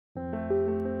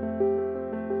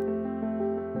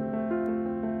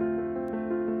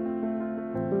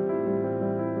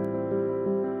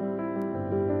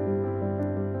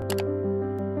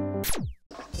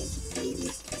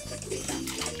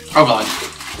Oh god.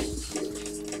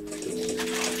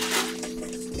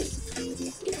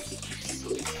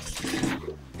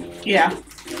 Yeah.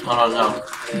 I don't know.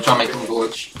 I'm trying to make him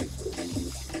glitch.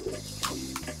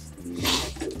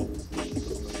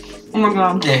 Oh my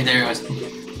god. Yeah, there it goes.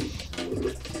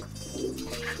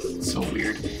 It's so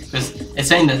weird. Because it's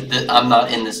saying that I'm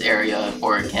not in this area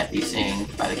or it can't be seen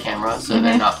by the camera, so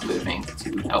they're not moving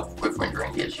to help with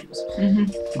rendering issues.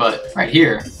 But right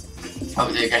here, oh,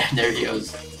 there he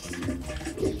goes.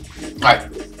 Alright.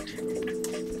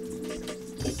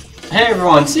 Hey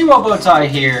everyone, CwheelBowTie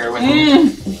here with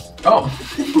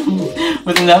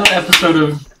with another episode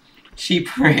of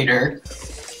Sheep Raider.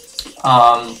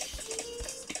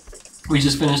 We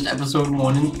just finished episode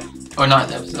 1 or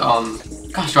not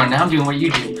episode, gosh darn, now I'm doing what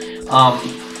you do.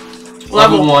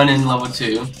 Level 1 and level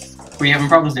 2. Were you having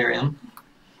problems there, Em?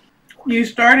 You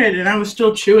started and I was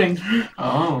still chewing.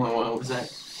 Oh, what was that?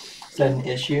 Is that an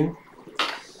issue?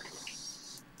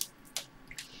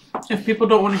 If people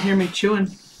don't want to hear me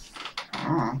chewing.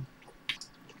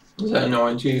 Is that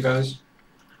annoying to you guys?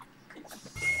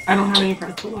 I don't have any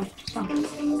pretzel left, so.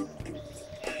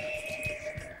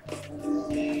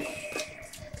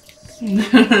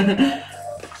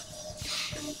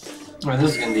 Well,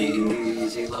 this is gonna be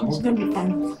easy level. It's gonna be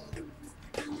fun.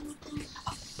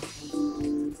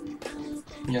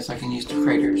 Yes, I can use the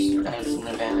craters as an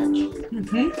advantage.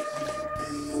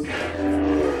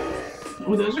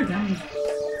 Oh, those are done.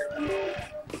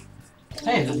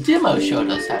 Hey, the demo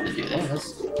showed us how to do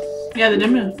this. Yeah, the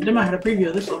demo had a preview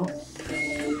of this level.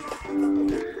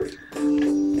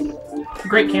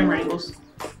 Great camera angles.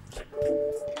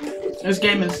 This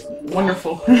game is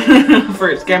wonderful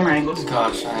for its camera angles.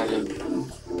 Gosh, I had a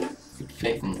good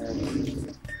faith in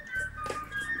that.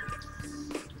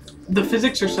 The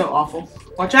physics are so awful.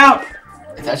 Watch out!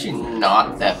 It's actually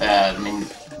not that bad. I mean,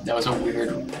 that was a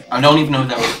weird... I don't even know if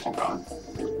that was... Oh god.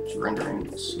 It's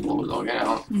rendering slow as all get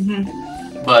out.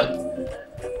 But,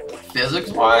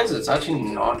 physics-wise, it's actually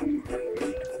not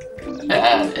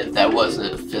bad if that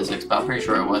wasn't physics. But I'm pretty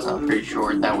sure it wasn't. I'm pretty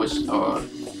sure that was,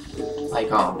 like,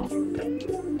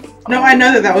 No, I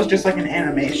know that was just like an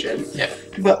animation. Yeah.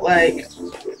 But, like,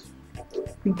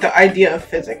 the idea of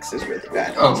physics is really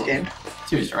bad in this game.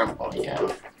 Too strong, yeah.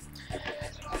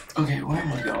 Okay, where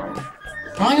am I going?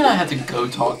 Am I gonna have to go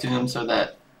talk to him so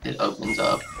that it opens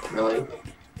up, really?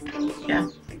 Yeah.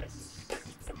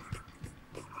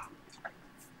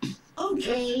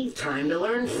 Okay, time to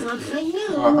learn something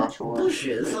new. Sure.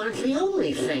 Bushes aren't the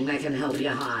only thing that can help you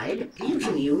hide. You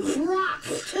can use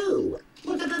rocks, too.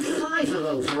 Look at the size of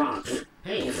those rocks.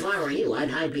 Hey, if I were you,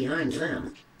 I'd hide behind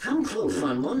them. Come close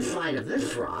on one side of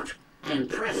this rock and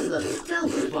press the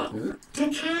stealth button to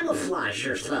camouflage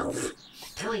yourself.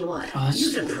 Tell you what,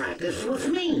 you can practice with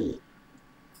me.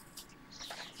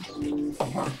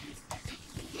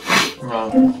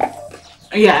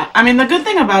 Yeah, I mean the good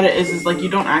thing about it is like you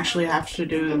don't actually have to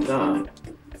do the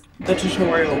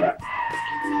tutorial. I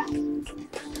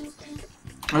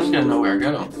just gotta know where to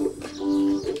go.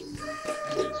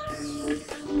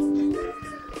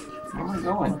 Where am I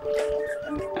going?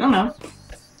 I don't know.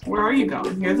 Where are you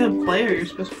going? You're the player, you're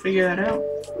supposed to figure that out.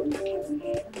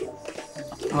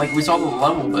 Like, we saw the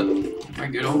level, but I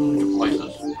get over the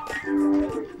places.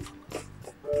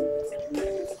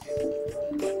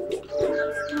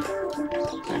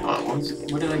 Hang on, what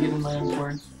did I get in my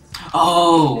inventory?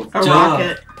 Oh! A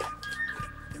rocket.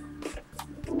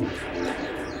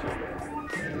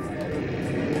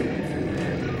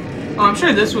 Oh, I'm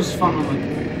sure this was fun on the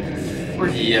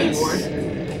keyboard.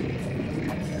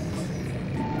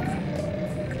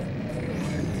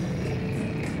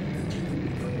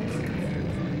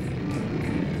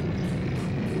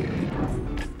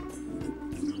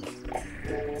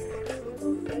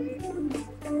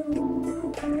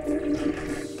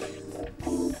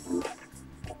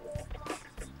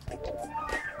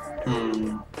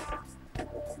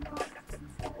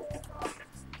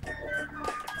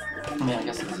 I mean, I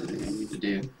guess this is easy to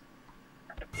do.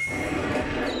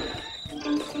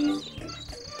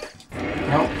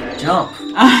 Nope, jump!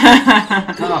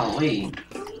 Golly.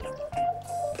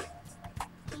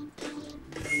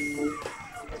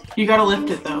 You gotta lift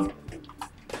it though.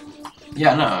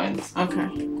 Yeah, no, it's... Okay.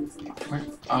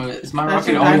 Is my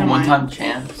rocket only a one-time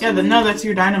chance? Yeah, no, that's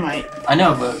your dynamite. I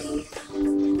know, but...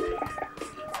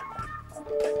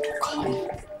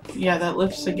 God. Yeah, that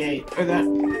lifts the gate. Or that...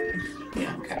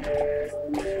 Yeah. Okay.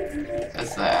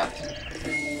 That's that.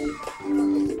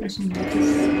 There's some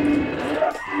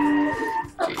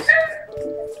Jeez.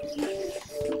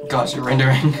 Gosh, you're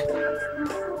rendering.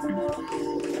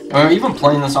 Or even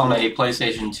playing this on a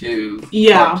PlayStation 2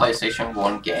 or PlayStation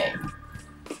 1 game.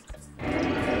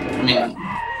 I mean,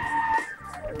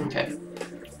 okay.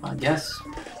 I guess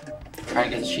try to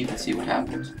get the sheep and see what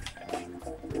happens.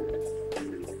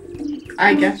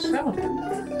 I guess so.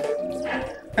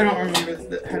 I don't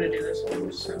remember how to do this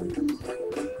one, so.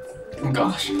 Oh,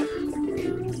 gosh. Can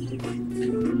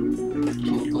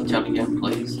you glitch out again,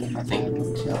 please? I think you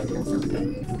glitched out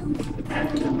again.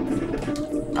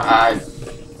 I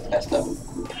messed up.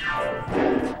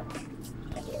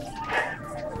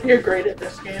 You're great at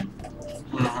this game.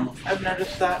 Mm-hmm. I've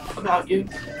noticed that about you.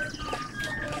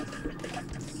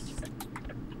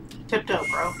 Tiptoe,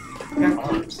 bro.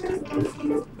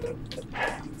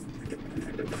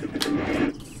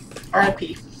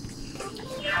 R.I.P.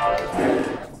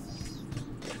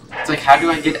 It's like, how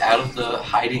do I get out of the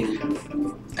hiding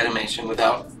animation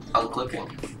without unclicking?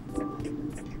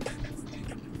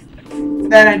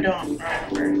 That I don't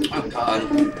remember. Oh god.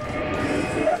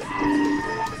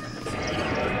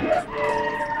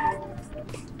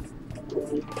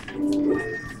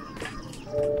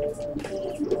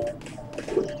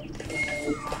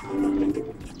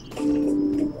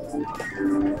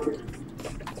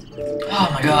 Oh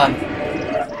my god.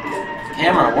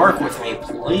 Camera, work with me,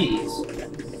 please.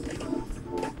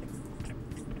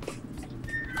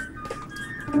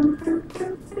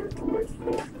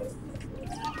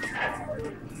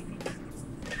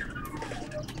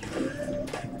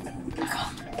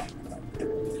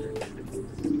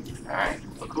 Alright,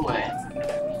 look away.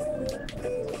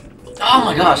 Oh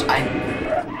my gosh,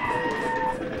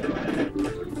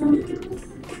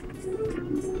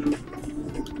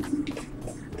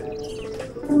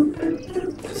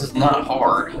 This is not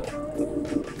hard.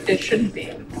 It shouldn't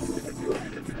be.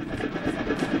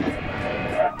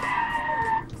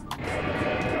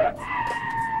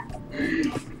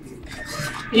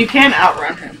 You can't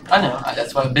outrun him. I know,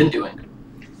 that's what I've been doing.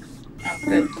 Oh,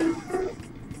 good.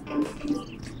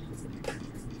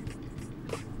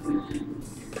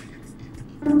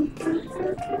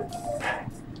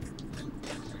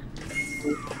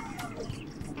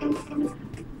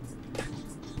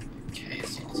 Okay, as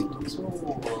soon as he looks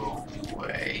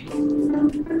away.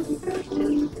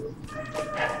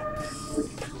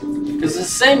 It's the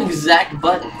same exact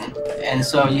button, and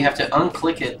so you have to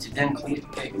unclick it to then click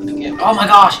it again. Oh my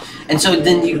gosh! And so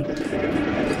then you...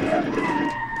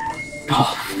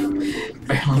 Oh,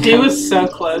 barely. He was so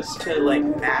close to, like,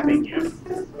 nabbing you.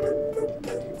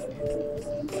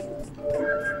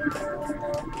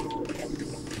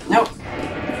 Nope.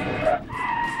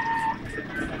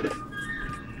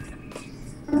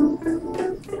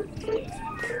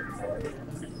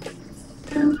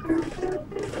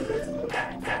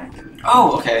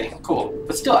 Oh, okay, cool.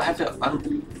 But still, I have to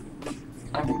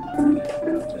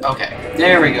okay,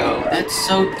 there we go. That's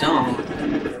so dumb.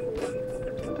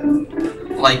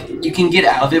 Like, you can get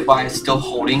out of it by still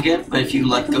holding it, but if you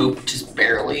let go just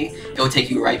barely, it will take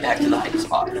you right back to the hiding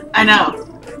spot. I know.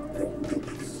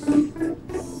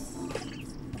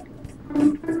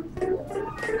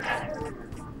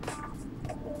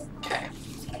 Okay.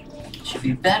 Should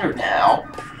be better now.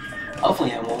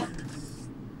 Hopefully I won't.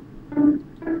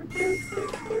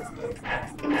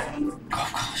 Oh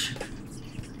gosh.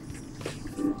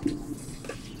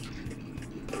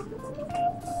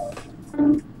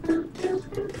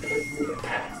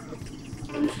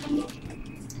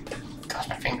 Gosh,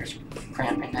 my fingers are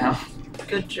cramping now.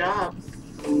 Good job.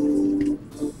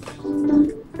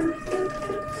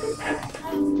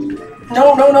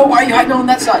 No, no, no, why are you hiding on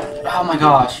that side? Oh my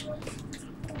gosh.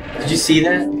 Did you see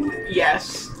that?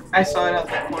 Yes. I saw it out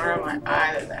the corner of my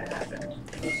eye that happened.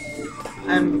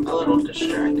 I'm a little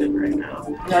distracted right now.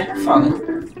 No, you're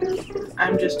fine.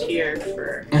 I'm just here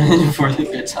for... For the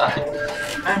good time.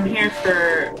 I'm here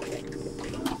for...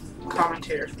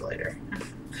 commentator for later.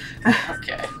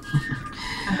 Okay.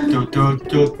 Do, do,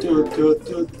 do, do, do,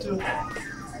 do, do.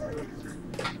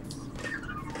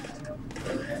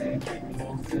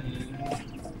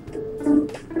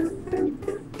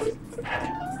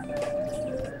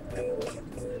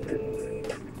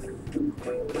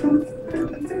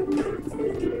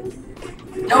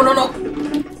 No, no, no!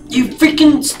 You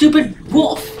freaking stupid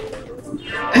wolf!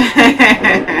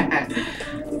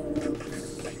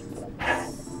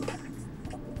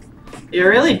 You're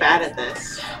really bad at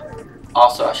this.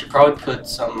 Also, I should probably put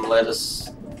some lettuce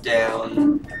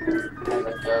down. There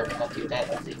we go. Can I do that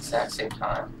at the exact same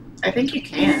time? I think you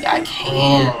can. Yeah, I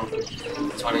can.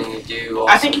 That's what I need to do.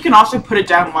 Also. I think you can also put it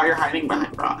down while you're hiding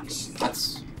behind rocks.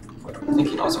 That's what I'm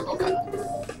thinking. Also, okay.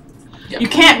 Yep. You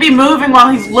can't be moving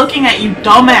while he's looking at you,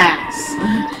 dumbass.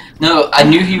 No, I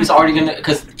knew he was already gonna.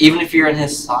 Because even if you're in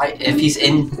his sight, if he's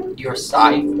in your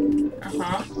sight,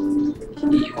 Uh-huh.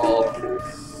 he will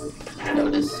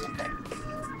notice. Okay.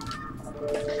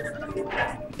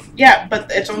 Yeah,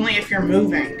 but it's only if you're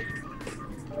moving.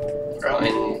 I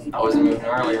mean, I wasn't moving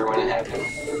earlier when it happened.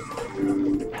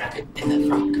 In the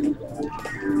front.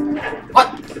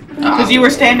 What? Because you were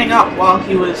standing up while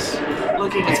he was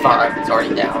looking It's at fine. It's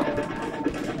already down.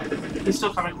 you. He's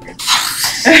still coming for you.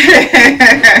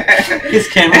 His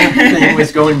camera thing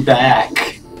was going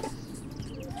back.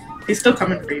 He's still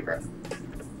coming for you, bro.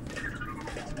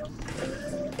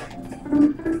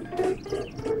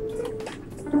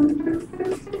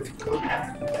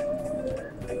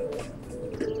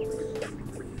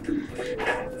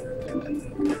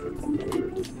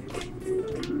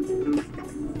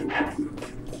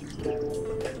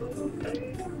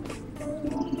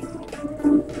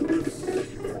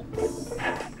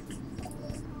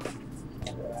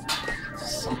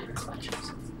 So many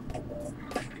clutches.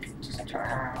 Just turn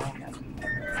around again.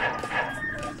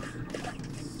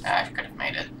 I could have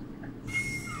made it.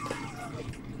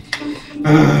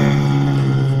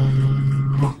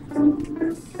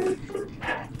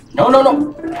 No, no, no!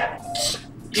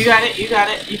 You got it, you got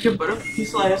it. You can put a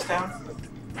piece of lettuce down.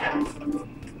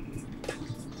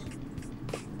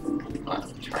 Let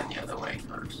me turn the other way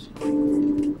first.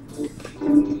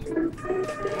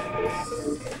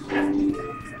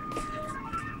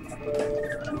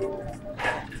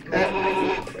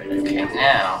 Okay,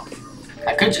 now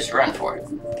I could just run for it.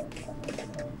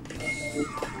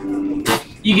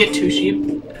 You get 2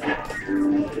 sheep.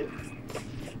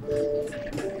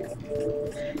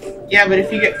 Yeah, but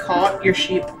if you get caught, your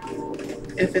sheep,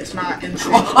 if it's not in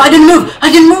sync, Oh, I didn't move!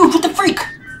 I didn't move! What the freak?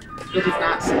 you did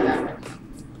not see that.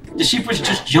 The sheep was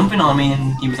just jumping on me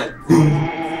and he was like,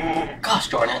 gosh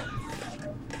darn it.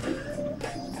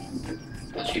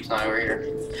 The sheep's not over here.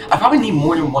 I probably need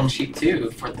more than 1 sheep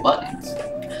too for the buttons.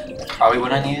 That's probably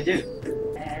what I need to do.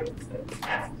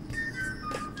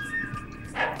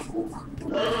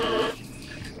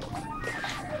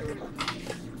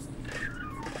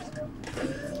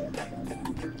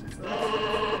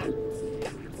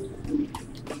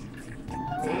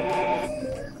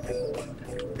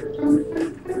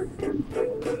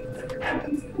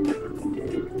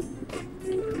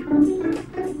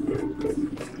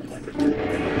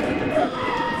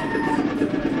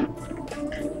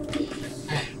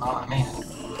 Oh, I made it.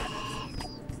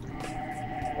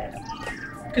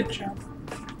 Good job.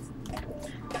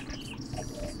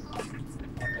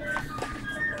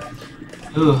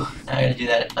 Ooh, now I gotta do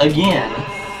that again.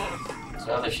 There's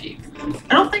another sheep.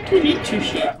 I don't think you need 2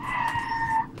 sheep.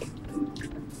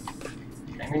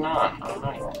 Maybe not. I don't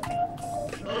know yet.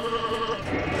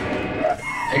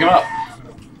 Pick him up.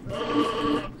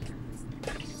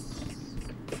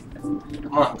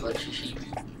 Come on, glitchy sheep.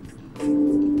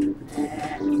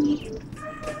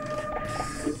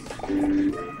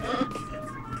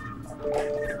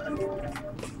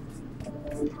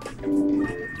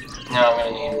 Now I'm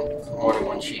gonna need more than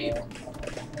 1 sheep.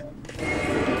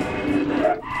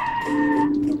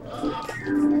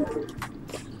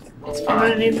 That's I'm fine.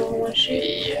 gonna need more than 1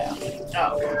 sheep. Yeah.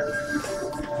 Oh.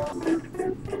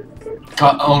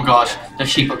 Oh gosh, the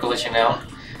sheep are glitching out.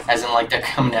 As in, like, they're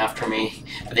coming after me,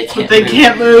 but they can't. But they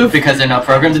can't move. because they're not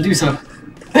programmed to do so.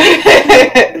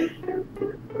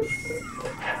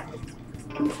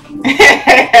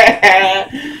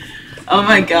 Oh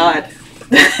my god.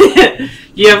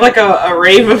 You have like a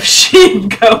rave of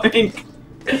sheep going.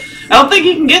 I don't think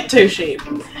you can get 2 sheep.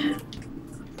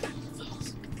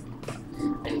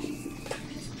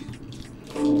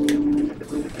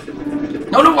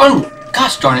 No, no, run!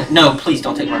 Gosh darn it! No, please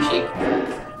don't take my sheep.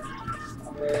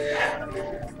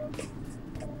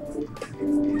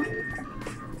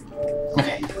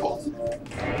 Okay, cool.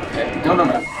 Okay, no, no,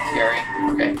 no, Carrie.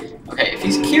 Okay, okay. If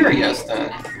he's curious,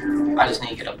 then I just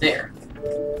need to get up there.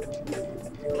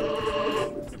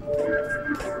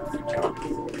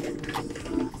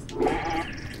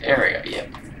 There we go. Yep.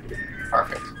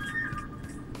 Perfect.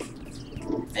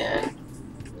 Then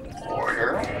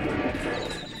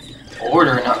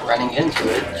order, not running into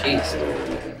it. Jeez.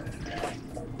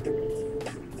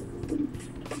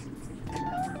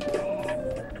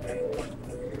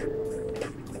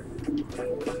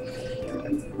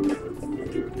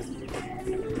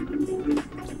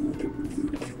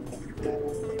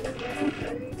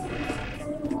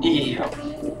 Yeah.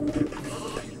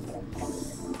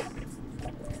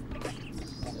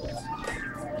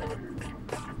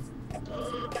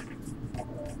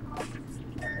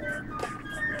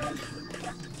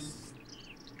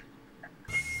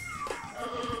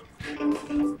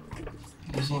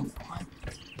 Using what?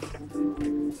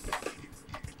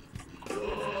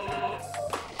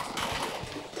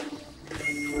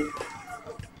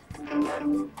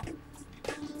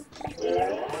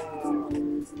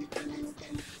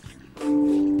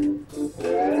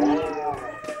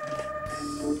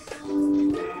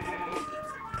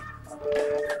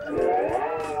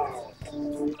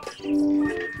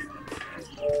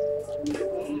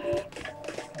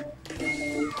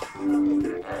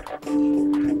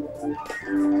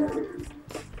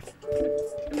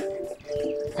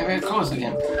 Maybe it closed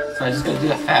again. So I just gotta do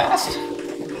that fast.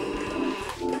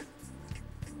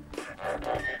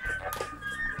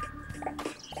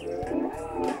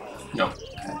 Nope.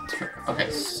 Okay,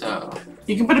 so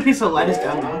You can put a piece of lettuce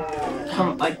down though.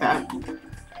 Come like that.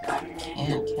 I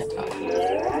can't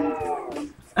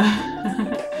I?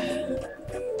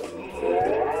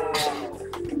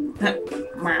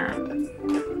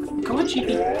 Come on,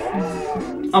 cheapy.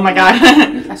 Oh my god.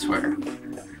 I swear.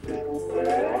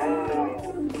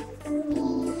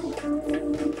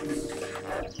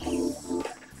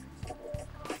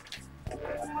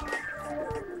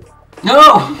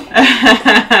 No!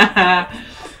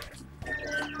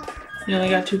 You only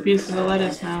got 2 pieces of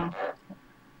lettuce now.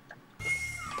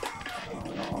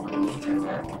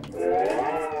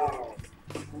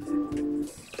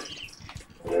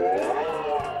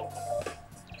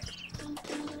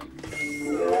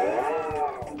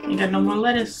 You got no more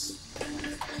lettuce.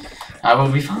 I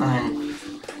will be fine.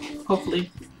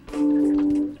 Hopefully.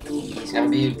 He's gonna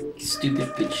be a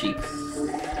stupid good sheep.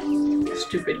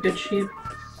 Stupid good sheep.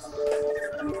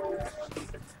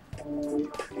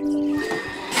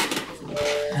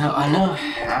 Now I know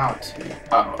how to.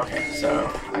 Oh, okay.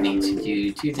 So I need to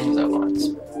do 2 things at once.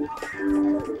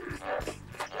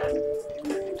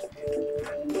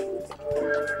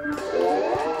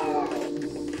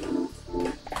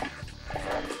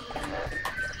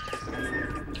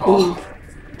 Oh.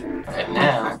 Okay,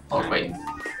 now. Oh wait.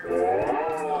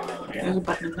 There's a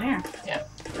button in there. Yeah.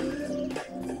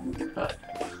 But.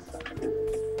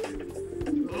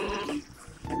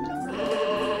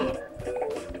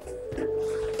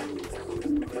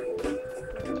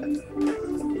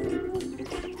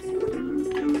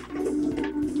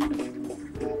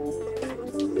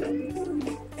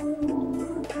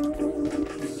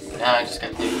 Now I just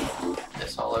gotta do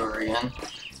this all over again.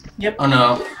 Yep. Oh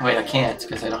no, wait, I can't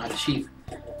because I don't have the sheep.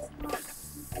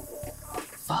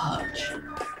 Fudge.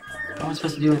 What am I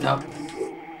supposed to do without?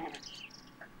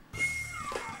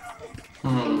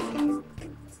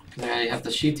 Because I have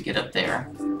the sheep to get up there.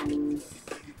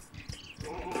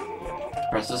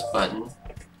 Press this button.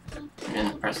 And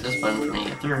then press this button for me to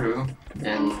get through.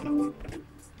 Then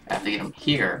I have to get them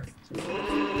here. So, do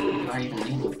I even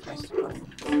need to press the button?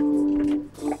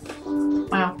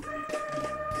 Wow.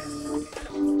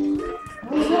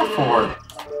 What is that for?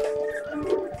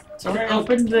 So It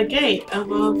opened the gate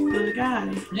above the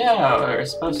guy. yeah, we're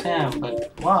supposed to have,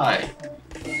 but why?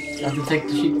 Do I have to take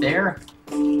the sheep there?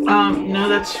 No,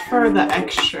 that's for the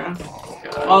extra. Oh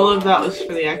god. All of that was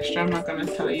for the extra. I'm not gonna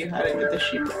tell you how to get the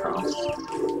sheep across.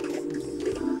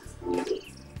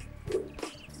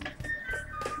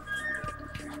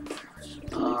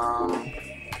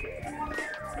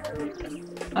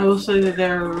 I will say that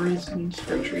there are reasons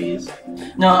for trees.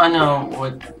 No, I know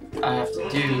what I have to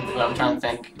do, but I'm trying to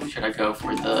think, should I go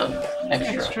for the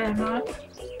extra? Extra or not?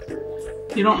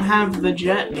 You don't have the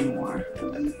jet anymore.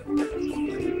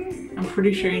 I'm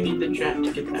pretty sure you need the jet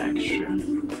to get the extra.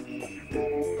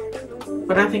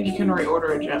 But I think you can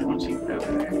reorder a jet once you get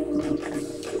over there.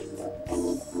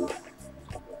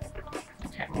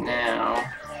 Okay, now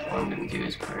what I'm gonna do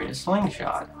is create a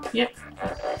slingshot. Yep.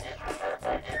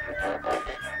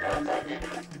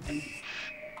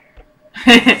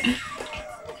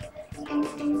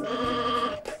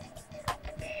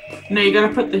 No, you gotta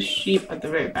put the sheep at the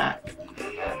very back.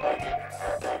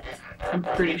 I'm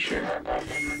pretty sure.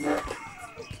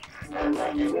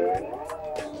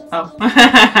 Oh.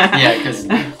 Yeah, because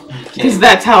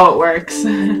that's how it works.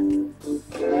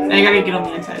 Now you gotta get on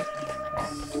the inside.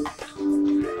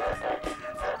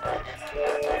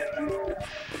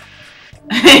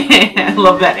 I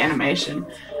love that animation.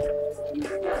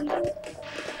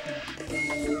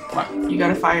 What? You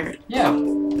gotta fire it. Yeah.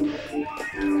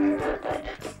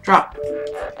 Drop.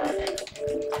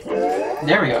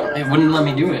 There we go. It wouldn't let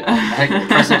me do it. I had to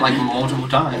press it like multiple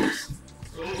times.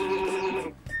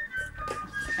 Okay,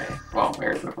 well,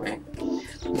 very quickly.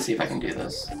 Let's see if I can do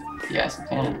this. Yes, I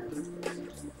can.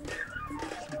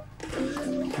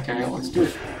 Okay, let's do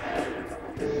it.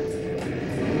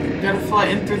 You gotta fly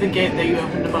in through the gate that you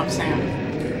opened above Sam.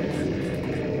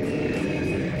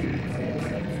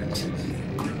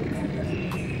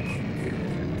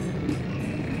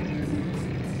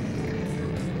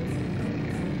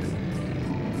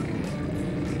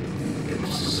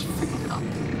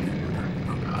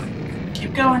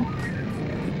 Keep going.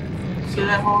 See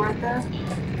that hole right there?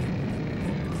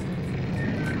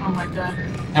 Oh my god.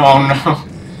 Oh no.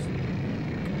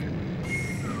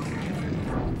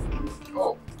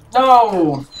 Oh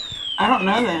no! I don't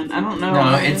know then. I don't know.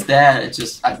 No, it's that. It's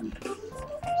just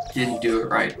didn't do it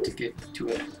right to get to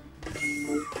it.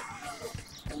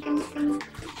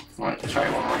 I want to try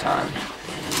it one more time.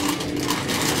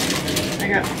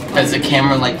 Because the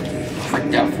camera like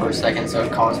freaked out for a second, so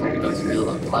it caused me to go through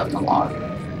the left a lot.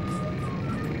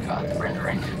 God, the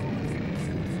rendering.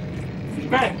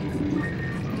 Right.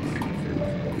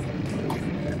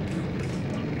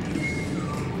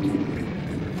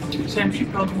 Sam, she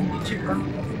built one cheaper.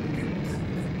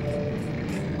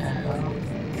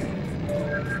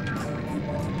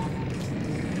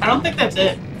 I don't think that's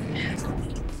it.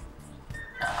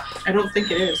 I don't think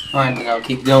it is. Alright, then I'll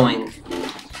keep going.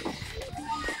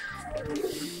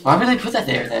 Why would they put that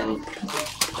there then?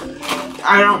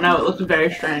 I don't know, it looks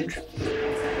very strange.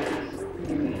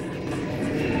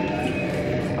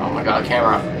 Oh my god,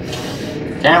 camera.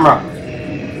 Camera!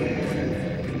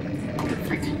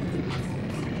 Freak.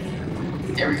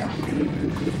 There we go.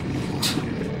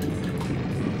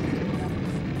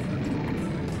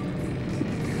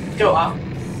 Go up.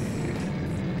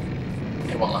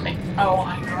 It won't let me. Oh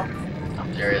my god. Oh,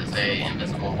 there is a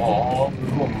invisible wall.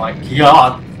 Oh my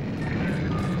god.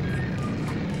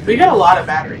 We got a lot of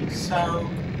batteries, so...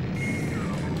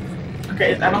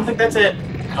 Okay, I don't think that's it.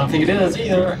 I don't think it is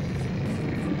either.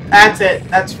 That's it.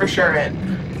 That's for sure it.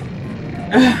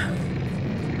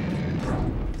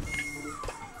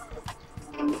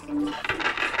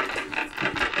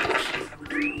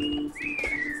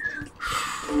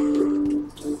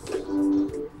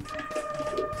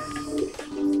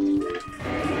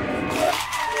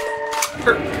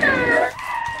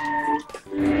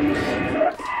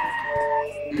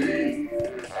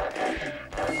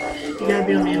 You gotta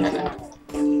be on the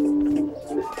inside.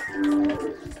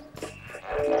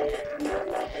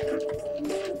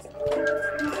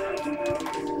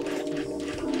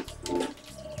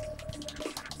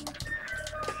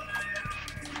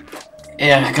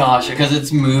 Yeah, gosh, because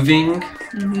it's moving.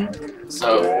 Mm-hmm.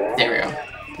 So, there we go.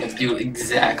 You have to do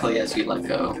exactly as you let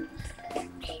go.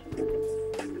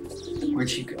 Where'd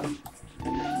she go?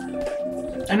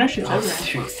 I know she's Oh, over there.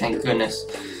 phew, thank goodness.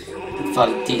 I thought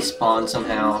it despawned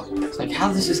somehow. It's like,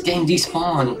 how does this game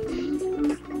despawn?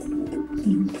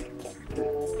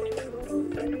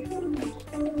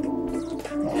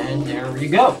 And there we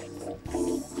go.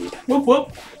 Whoop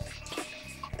whoop.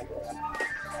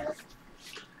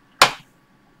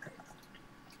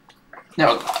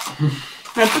 No,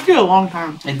 That took you a long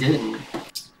time. I didn't.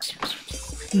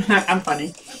 I'm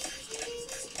funny.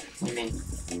 What do you mean?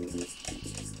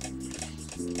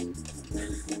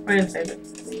 I didn't save it.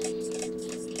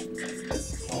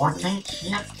 14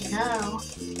 shit to go.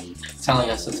 Sound like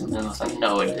I said something else. I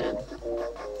know it did.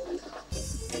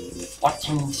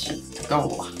 14 shit to go.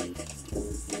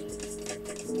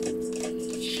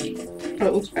 Shit. Oh,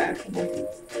 it looks bad.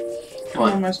 I'm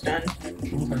What? almost done.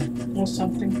 Or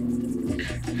something.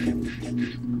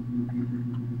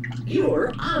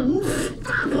 You're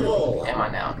unstoppable. Am I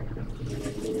now?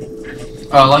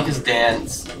 Oh, I like his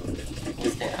dance.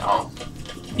 His dance. Oh,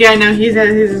 Yeah, I know. He's at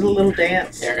his little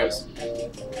dance. there it goes.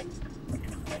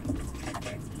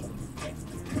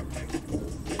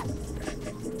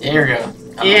 There we go.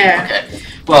 Oh, Yeah. Okay.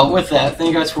 Well, with that,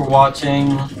 thank you guys for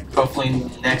watching. Hopefully,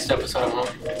 next episode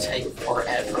won't take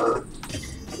forever.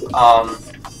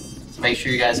 So make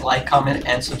sure you guys like, comment,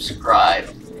 and subscribe.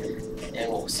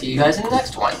 And we'll see you guys in the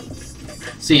next one.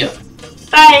 See ya.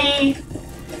 Bye!